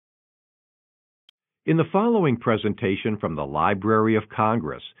In the following presentation from the Library of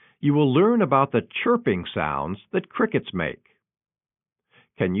Congress, you will learn about the chirping sounds that crickets make.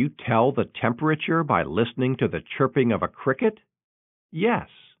 Can you tell the temperature by listening to the chirping of a cricket? Yes.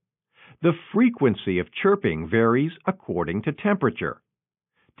 The frequency of chirping varies according to temperature.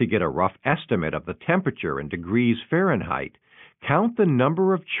 To get a rough estimate of the temperature in degrees Fahrenheit, count the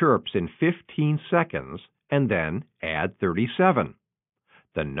number of chirps in 15 seconds and then add 37.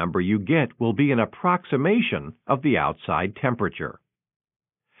 The number you get will be an approximation of the outside temperature.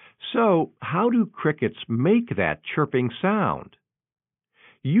 So, how do crickets make that chirping sound?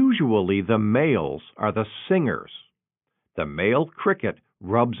 Usually the males are the singers. The male cricket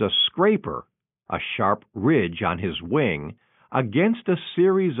rubs a scraper, a sharp ridge on his wing, against a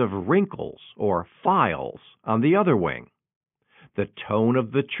series of wrinkles or files on the other wing. The tone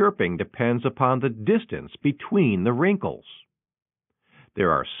of the chirping depends upon the distance between the wrinkles.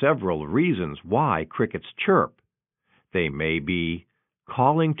 There are several reasons why crickets chirp. They may be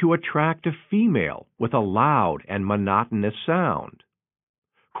calling to attract a female with a loud and monotonous sound,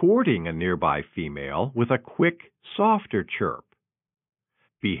 courting a nearby female with a quick, softer chirp,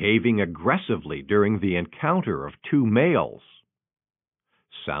 behaving aggressively during the encounter of two males,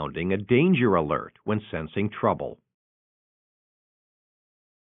 sounding a danger alert when sensing trouble.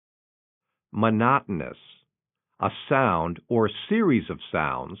 Monotonous, a sound or series of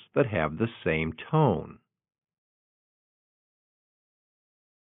sounds that have the same tone.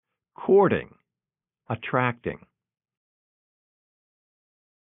 Courting, attracting.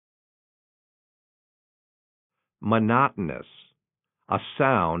 Monotonous, a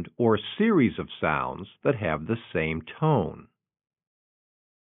sound or series of sounds that have the same tone.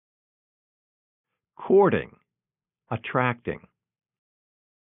 Courting, attracting.